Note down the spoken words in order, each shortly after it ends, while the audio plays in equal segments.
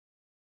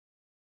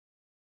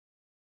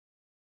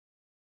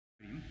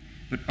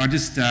But I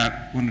just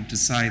wanted to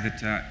say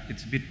that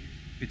it's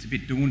a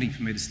bit daunting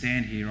for me to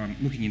stand here. I'm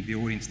looking into the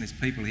audience and there's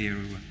people here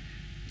who were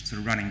sort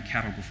of running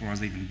cattle before I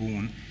was even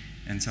born,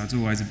 and so it's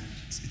always a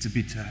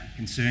bit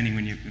concerning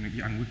when a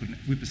young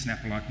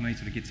whippersnapper like me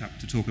sort of gets up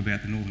to talk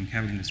about the northern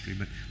cattle industry.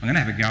 But I'm going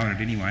to have a go at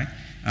it anyway.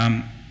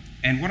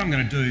 And what I'm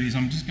going to do is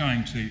I'm just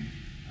going to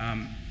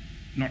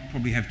not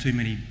probably have too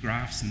many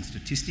graphs and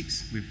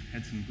statistics. We've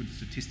had some good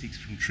statistics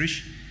from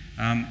Trish,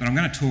 but I'm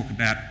going to talk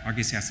about, I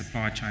guess, our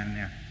supply chain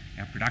and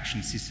our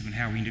production system and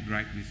how we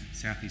integrate with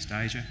Southeast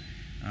Asia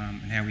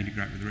and how we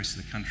integrate with the rest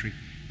of the country.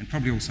 And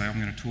probably also I'm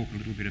going to talk a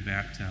little bit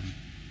about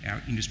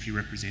our industry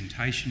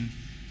representation,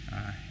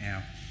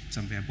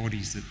 some of our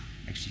bodies that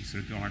actually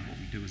sort of guide what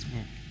we do as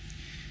well.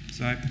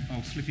 So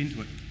I'll slip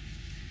into it.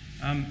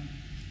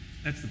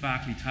 That's the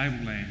Barclay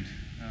tableland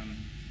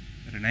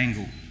at an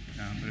angle,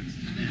 but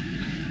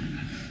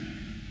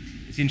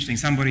it's interesting.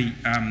 Somebody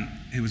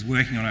who was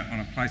working on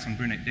a place on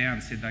Brunette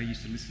Downs said they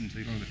used to listen to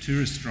a lot of the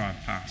tourists drive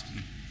past,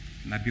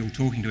 and they'd be all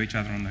talking to each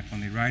other on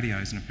their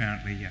radios. And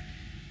apparently,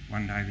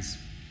 one day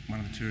one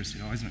of the tourists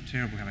said, "Oh, isn't it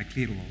terrible how they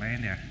cleared all the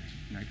land out?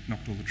 You know,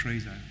 knocked all the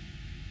trees over."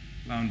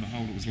 Lo and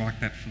behold, it was like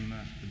that from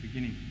the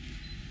beginning.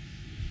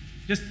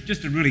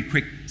 Just a really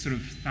quick sort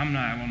of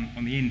thumbnail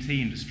on the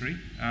NT industry.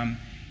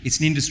 It's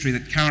an industry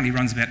that currently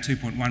runs about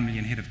 2.1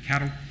 million head of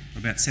cattle,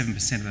 about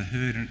 7% of the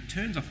herd, and it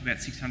turns off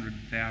about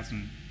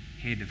 600,000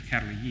 head of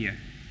cattle a year.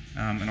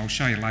 And I'll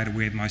show you later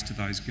where most of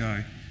those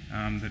go.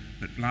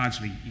 But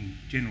largely, in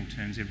general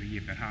terms, every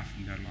year about half of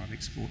them go to live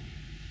export.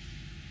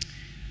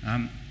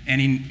 And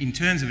in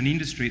terms of an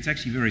industry, it's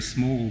actually very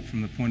small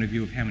from the point of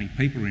view of how many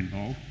people are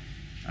involved,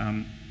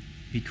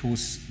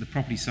 because the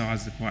property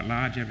sizes are quite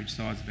large. Average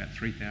size is about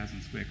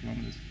 3,000 square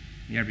kilometres.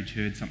 The average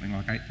herd something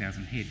like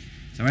 8,000 head.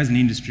 So as an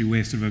industry,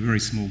 we're sort of a very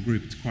small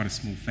group. It's quite a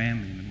small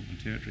family in the Northern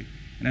Territory.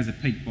 And as a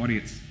peak body,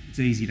 it's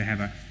easy to have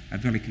a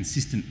fairly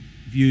consistent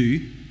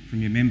view from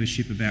your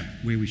membership about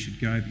where we should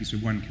go, because we're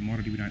one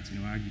commodity. We don't seem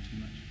to argue too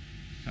much.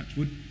 Touch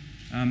wood.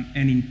 And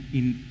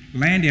in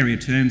land area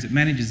terms, it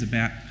manages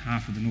about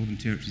half of the Northern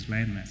Territory's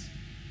land mass,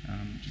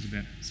 which is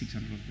about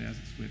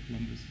 600,000 square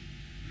kilometres.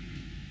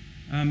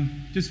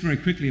 Just very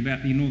quickly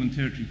about the Northern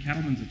Territory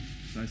Cattlemen's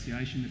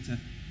Association.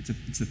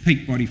 It's the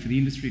peak body for the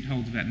industry. It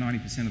holds about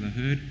 90% of the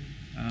herd.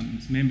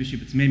 Its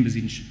members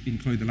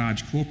include the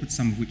large corporates,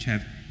 some of which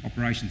have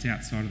operations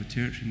outside of the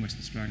territory in Western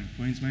Australia and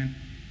Queensland.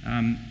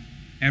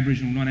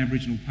 Aboriginal,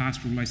 non-Aboriginal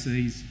pastoral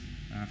lessees,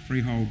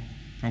 freehold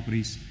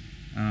properties,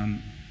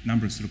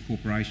 number of sort of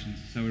corporations.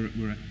 So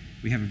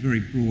we have a very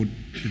broad,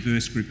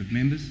 diverse group of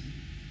members.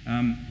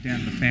 Down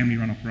to the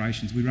family-run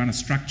operations. We run a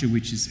structure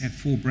which has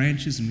 4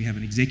 branches, and we have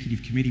an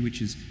executive committee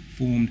which is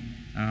formed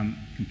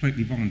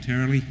completely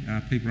voluntarily.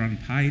 People are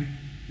unpaid.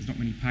 There's not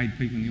many paid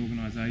people in the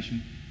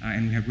organisation.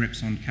 And we have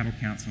reps on Cattle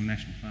Council and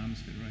National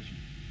Farmers Federation.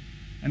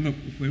 And look,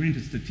 if we're into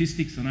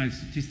statistics, I know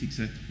statistics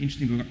are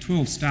interesting. We've got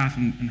 12 staff,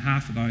 and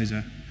half of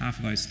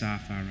those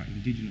staff are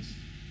Indigenous.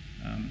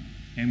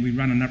 And we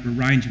run a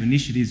range of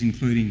initiatives,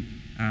 including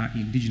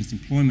Indigenous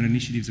employment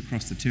initiatives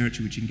across the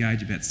territory, which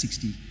engage about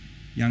 60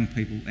 young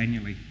people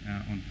annually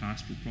on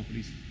pastoral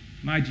properties,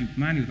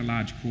 mainly with the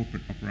large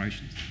corporate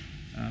operations.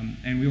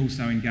 And we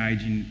also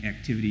engage in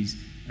activities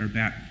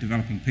about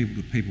developing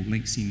people-to-people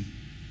links in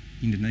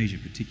Indonesia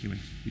particularly,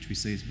 which we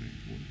see as very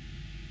important.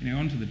 Now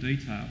on to the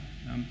detail.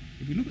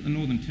 If we look at the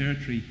Northern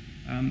Territory,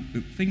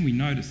 the thing we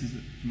notice is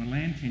that from a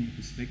land tenure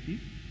perspective,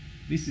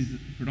 this is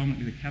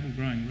predominantly the cattle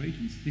growing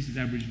regions. This is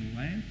Aboriginal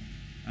land,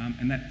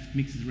 and that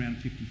mixes around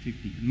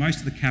 50-50. And most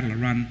of the cattle are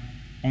run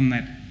in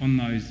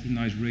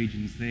those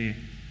regions there.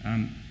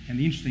 And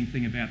the interesting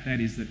thing about that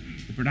is that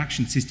the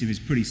production system is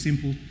pretty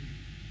simple.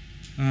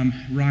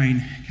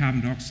 Rain,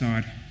 carbon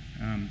dioxide,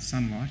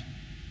 sunlight,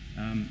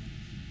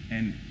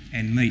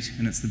 and meat,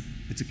 and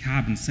it's a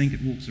carbon sink.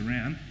 It walks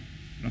around.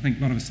 But I think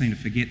a lot of us seem to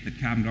forget that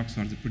carbon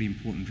dioxide is a pretty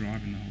important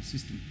driver in the whole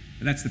system.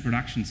 But that's the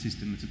production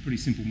system. It's a pretty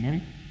simple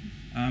model.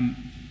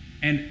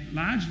 And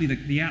largely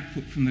the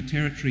output from the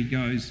territory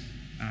goes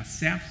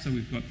south, so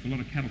we've got a lot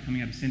of cattle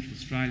coming out of Central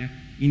Australia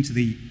into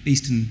the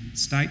eastern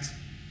states,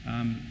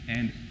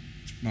 and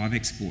live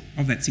export.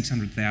 Of that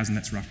 600,000,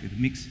 that's roughly the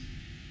mix.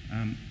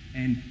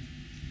 And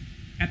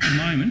at the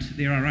moment,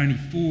 there are only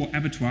 4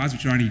 abattoirs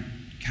which are only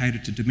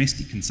catered to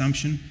domestic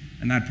consumption,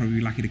 and they'd probably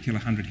be lucky to kill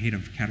 100 head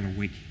of cattle a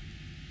week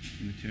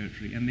in the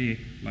territory. And they're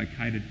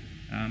located,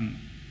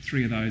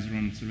 3 of those are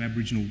on sort of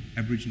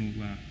Aboriginal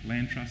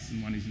land trusts,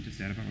 and one isn't,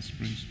 just out of Alice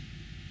Springs.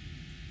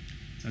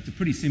 So it's a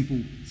pretty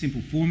simple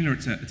formula.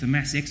 It's a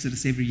mass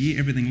exodus every year.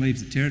 Everything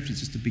leaves the territory.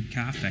 It's just a big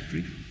calf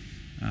factory.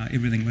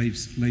 Everything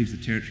leaves the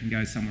territory and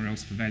goes somewhere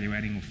else for value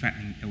adding or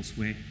fattening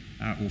elsewhere,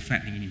 or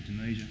fattening in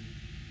Indonesia.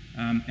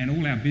 And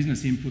all our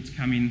business inputs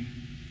come in.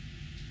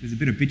 There's a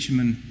bit of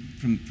bitumen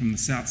from the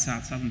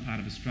southern part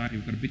of Australia.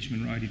 We've got a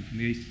bitumen road in from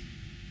the east,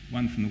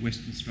 one from the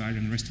Western Australia,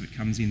 and the rest of it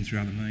comes in through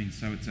other means.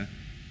 So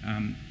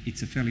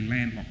it's a fairly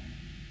landlocked,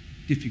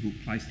 difficult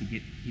place to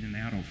get in and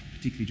out of,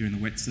 particularly during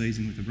the wet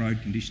season with the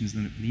road conditions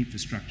and the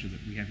infrastructure that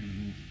we have in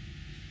the north.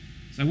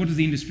 So what does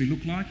the industry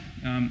look like?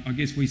 I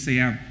guess we see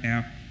our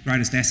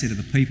greatest asset are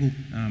the people,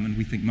 and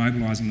we think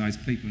mobilising those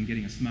people and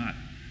getting a smart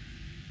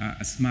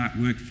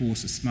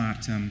workforce, a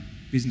smart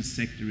business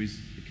sector is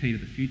the key to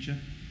the future.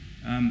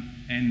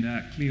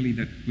 Clearly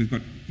that we've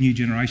got new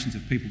generations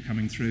of people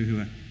coming through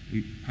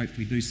who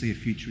hopefully do see a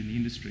future in the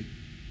industry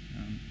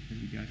as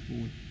we go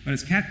forward. But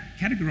it's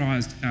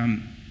categorised,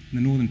 the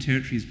Northern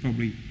Territory is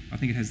probably, I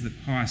think it has the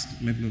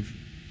highest level of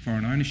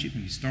foreign ownership,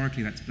 and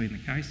historically that's been the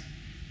case.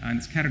 And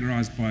it's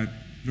categorised by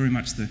very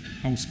much the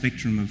whole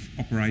spectrum of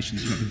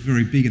operations. We've got the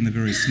very big and the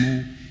very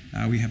small.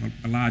 We have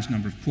a large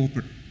number of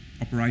corporate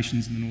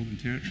operations in the Northern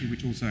Territory,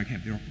 which also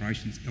have their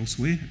operations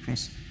elsewhere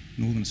across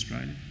Northern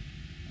Australia.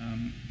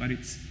 But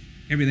it's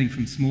everything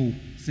from small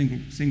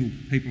single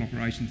people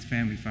operations,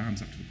 family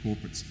farms, up to the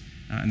corporates,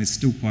 and there's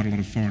still quite a lot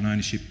of foreign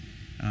ownership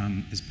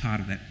as part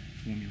of that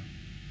formula.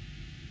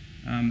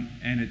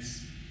 And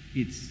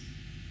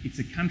it's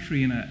a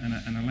country and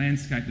a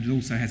landscape that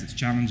also has its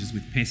challenges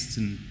with pests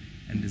and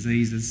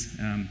diseases,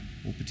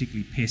 or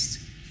particularly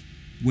pests,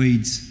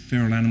 weeds,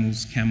 feral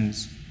animals,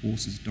 camels,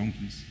 horses,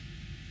 donkeys.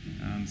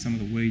 Some of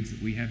the weeds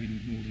that we have in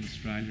Northern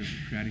Australia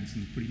are creating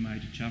some pretty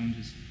major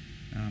challenges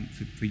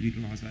for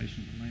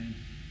utilisation of the land.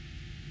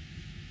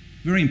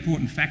 Very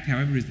important fact,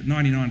 however, is that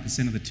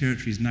 99% of the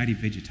territory is native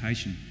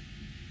vegetation.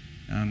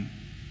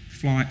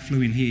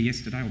 Flew in here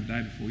yesterday, or the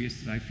day before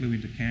yesterday, flew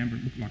into Canberra.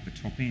 It looked like the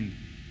top end.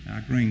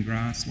 Green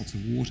grass, lots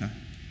of water,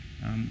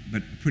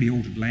 but a pretty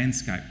altered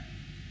landscape.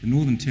 The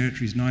Northern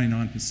Territory is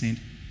 99%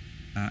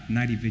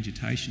 native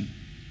vegetation.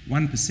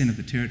 1% of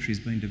the territory has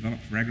been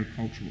developed for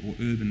agricultural or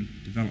urban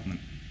development.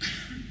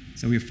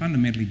 So we are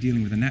fundamentally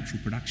dealing with a natural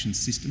production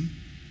system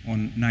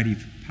on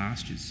native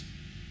pastures.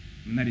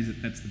 And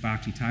that's the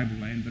Barkly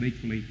tableland, but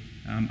equally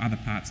other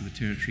parts of the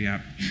territory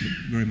are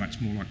very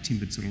much more like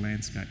timbered sort of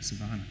landscape,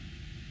 savanna.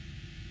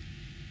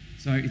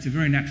 So it's a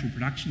very natural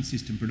production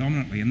system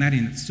predominantly, and that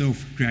in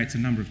itself creates a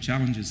number of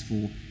challenges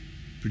for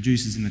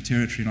producers in the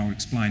territory, and I'll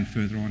explain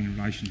further on in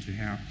relation to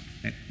how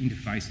that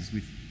interfaces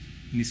with,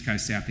 in this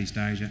case, Southeast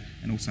Asia,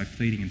 and also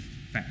feeding and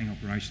fattening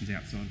operations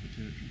outside of the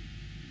territory.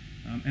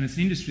 And it's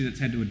an industry that's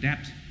had to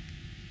adapt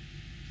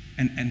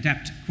and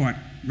adapt quite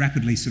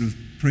rapidly, sort of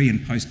pre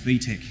and post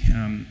BTEC,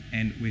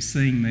 and we're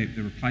seeing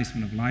the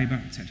replacement of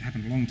labour. It's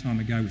happened a long time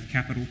ago with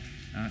capital.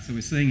 So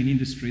we're seeing an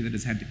industry that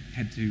has had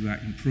to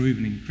improve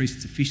and increase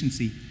its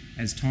efficiency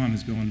as time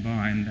has gone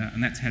by,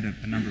 and that's had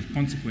a number of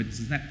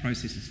consequences. That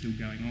process is still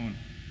going on.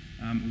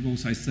 We've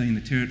also seen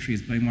the territory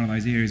as being one of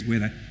those areas where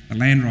the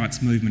land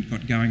rights movement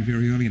got going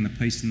very early in the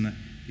piece, and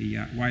the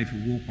wave for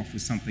walk-off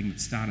was something that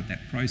started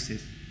that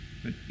process.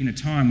 But in a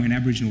time when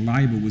Aboriginal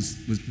labour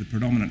was the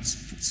predominant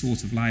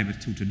source of labour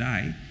till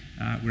today,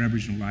 where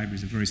Aboriginal labour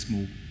is a very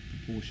small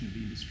proportion of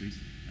the industry's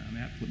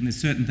output. And there's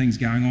certain things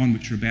going on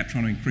which are about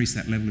trying to increase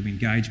that level of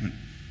engagement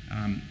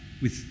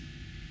with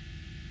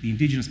the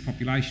Indigenous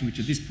population, which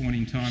at this point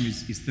in time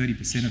is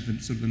 30% of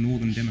the sort of the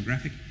northern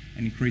demographic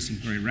and increasing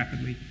very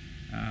rapidly.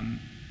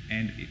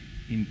 And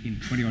in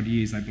 20 odd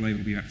years, they believe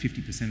it'll be about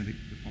 50% of the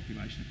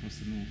population across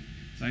the north.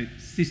 So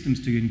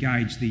systems to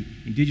engage the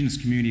Indigenous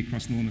community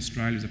across Northern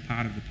Australia is a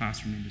part of the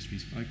pastoral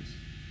industry's focus.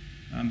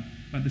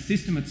 But the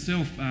system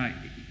itself,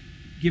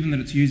 given that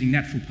it's using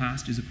natural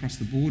pastures across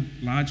the board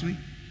largely,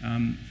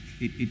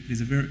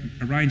 there's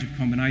a range of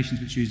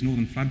combinations which use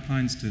northern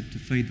floodplains to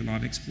feed the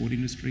live export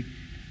industry.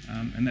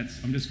 And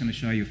I'm just going to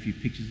show you a few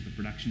pictures of the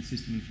production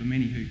system. And for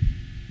many who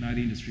know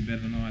the industry better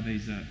than I,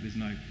 there's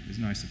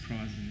no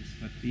surprises in this.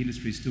 But the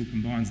industry still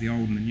combines the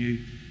old and the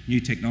new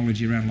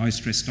technology around low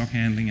stress stock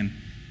handling and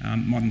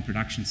modern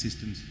production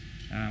systems,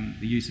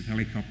 the use of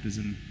helicopters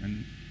and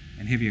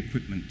heavy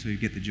equipment to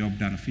get the job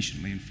done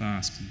efficiently and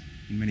fast, and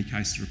in many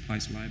cases to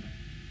replace labour.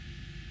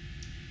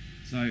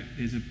 So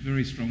there's a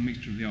very strong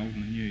mixture of the old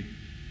and the new,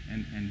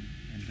 and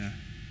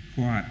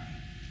quiet,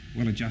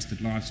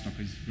 well-adjusted livestock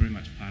is very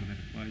much part of that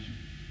equation.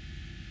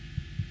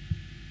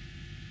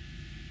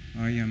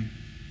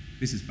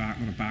 This is a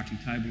lot of Barkly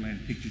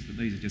tableland pictures, but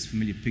these are just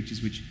familiar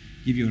pictures which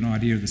give you an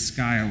idea of the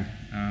scale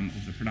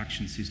of the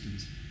production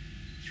systems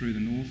through the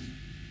north,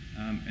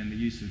 and the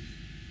use of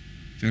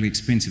fairly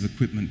expensive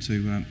equipment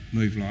to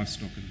move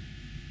livestock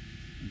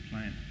and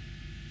plant.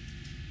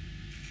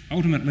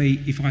 Ultimately,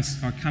 if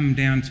I come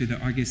down to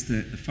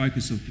the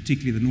focus of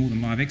particularly the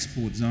northern live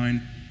export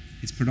zone,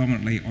 it's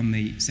predominantly on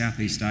the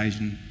Southeast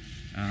Asian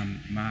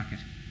market,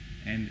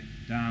 and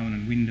Darwin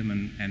and Wyndham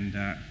and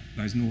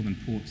those northern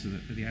ports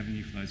are the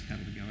avenue for those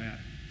cattle to go out.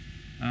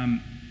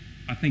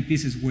 I think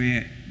this is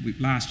where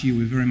last year we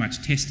were very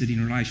much tested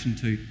in relation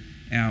to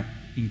our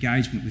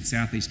engagement with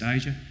Southeast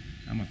Asia.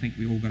 I think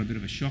we all got a bit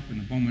of a shock when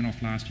the bomb went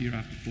off last year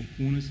after Four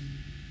Corners.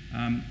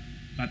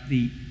 But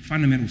the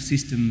fundamental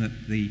system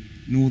that the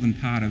northern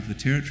part of the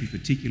territory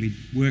particularly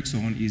works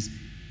on is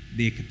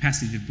their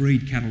capacity to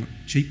breed cattle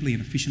cheaply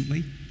and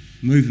efficiently,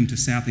 move them to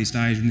Southeast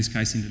Asia, in this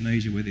case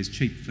Indonesia, where there's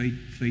cheap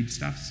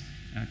feedstuffs,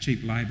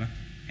 cheap labour,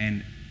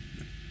 and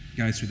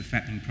go through the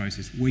fattening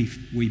process.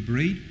 We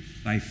breed,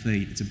 they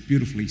feed. It's a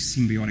beautifully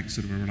symbiotic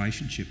sort of a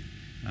relationship,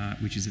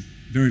 which is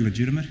very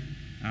legitimate.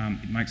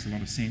 It makes a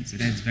lot of sense.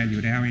 It adds value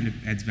at our end, it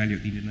adds value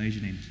at the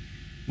Indonesian end.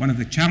 One of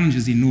the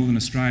challenges in Northern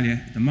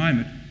Australia at the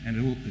moment, and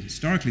it has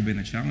historically been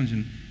a challenge,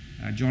 and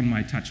John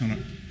may touch on it,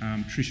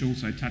 Trish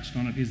also touched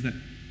on it, is that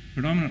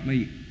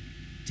predominantly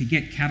to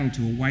get cattle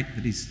to a weight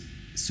that is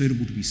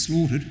suitable to be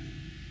slaughtered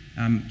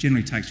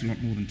generally takes a lot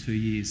more than 2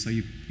 years. So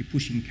you're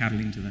pushing cattle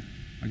into the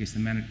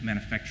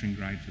manufacturing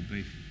grade for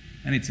beef.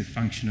 And it's a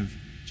function of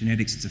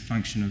genetics, it's a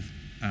function of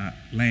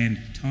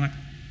land type,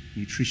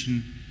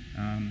 nutrition,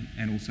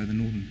 and also the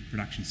northern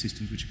production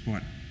systems, which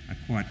are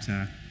quite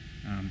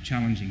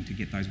challenging to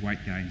get those weight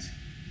gains.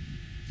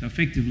 So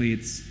effectively,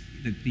 it's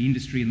that the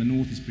industry in the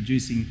north is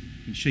producing,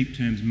 in sheep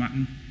terms,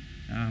 mutton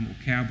or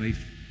cow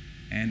beef,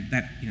 and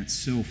that in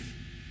itself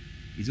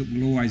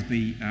will always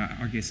be,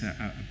 a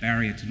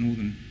barrier to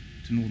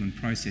northern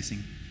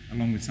processing,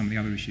 along with some of the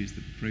other issues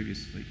that the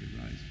previous speaker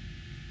raised.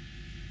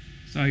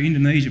 So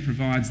Indonesia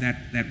provides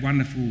that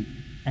wonderful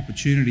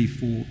opportunity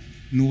for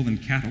northern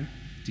cattle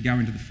to go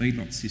into the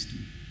feedlot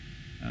system.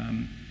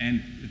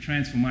 And the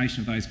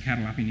transformation of those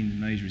cattle up in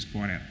Indonesia is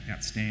quite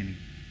outstanding.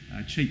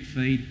 Cheap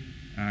feed,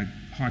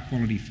 high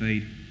quality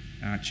feed,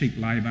 cheap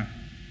labour,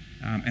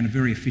 and a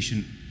very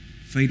efficient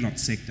feedlot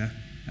sector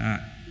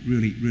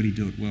really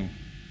do it well.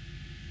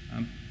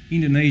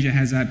 Indonesia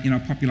has a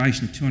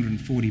population of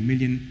 240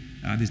 million.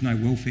 There's no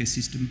welfare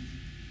system.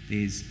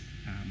 There's,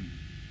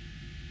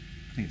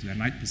 I think it's about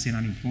an 8%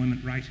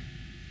 unemployment rate,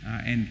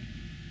 and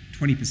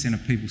 20%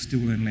 of people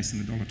still earn less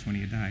than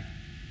 $1.20 a day.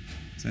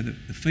 So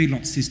the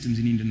feedlot systems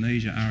in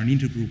Indonesia are an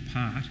integral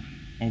part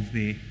of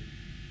their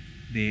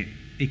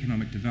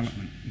economic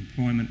development,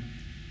 employment,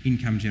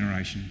 income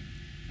generation,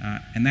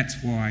 and that's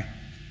why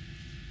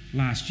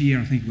last year,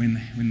 I think, when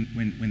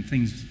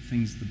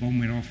the bomb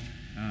went off,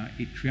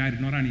 it created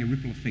not only a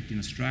ripple effect in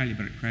Australia,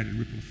 but it created a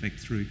ripple effect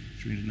through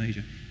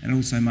Indonesia, and it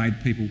also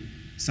made people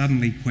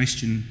suddenly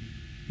question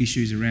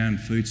issues around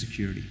food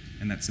security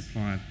and that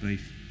supply of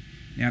beef.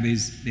 Now,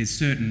 there's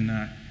certain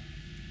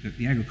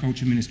the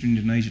Agriculture Minister in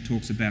Indonesia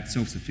talks about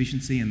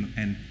self-sufficiency,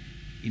 and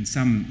in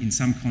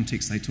some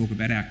contexts they talk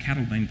about our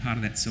cattle being part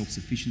of that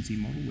self-sufficiency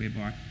model,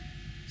 whereby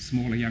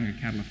smaller, younger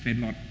cattle are fed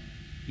lot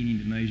in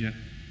Indonesia,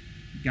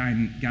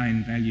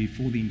 gain value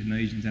for the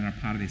Indonesians and are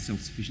part of their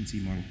self-sufficiency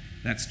model.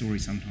 That story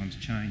sometimes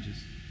changes.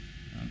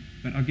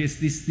 But I guess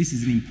this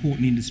is an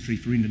important industry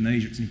for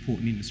Indonesia, it's an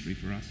important industry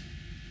for us.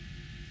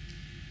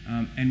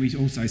 And we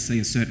also see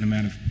a certain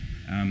amount of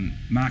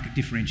market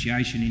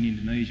differentiation in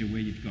Indonesia,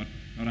 where you've got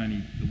not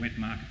only the wet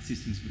market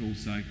systems, but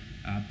also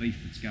beef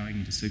that's going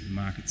into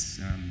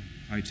supermarkets,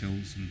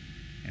 hotels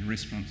and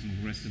restaurants and all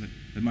the rest of it.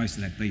 But most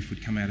of that beef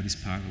would come out of this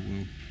part of the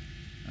world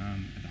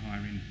at the higher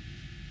end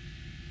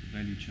of the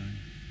value chain.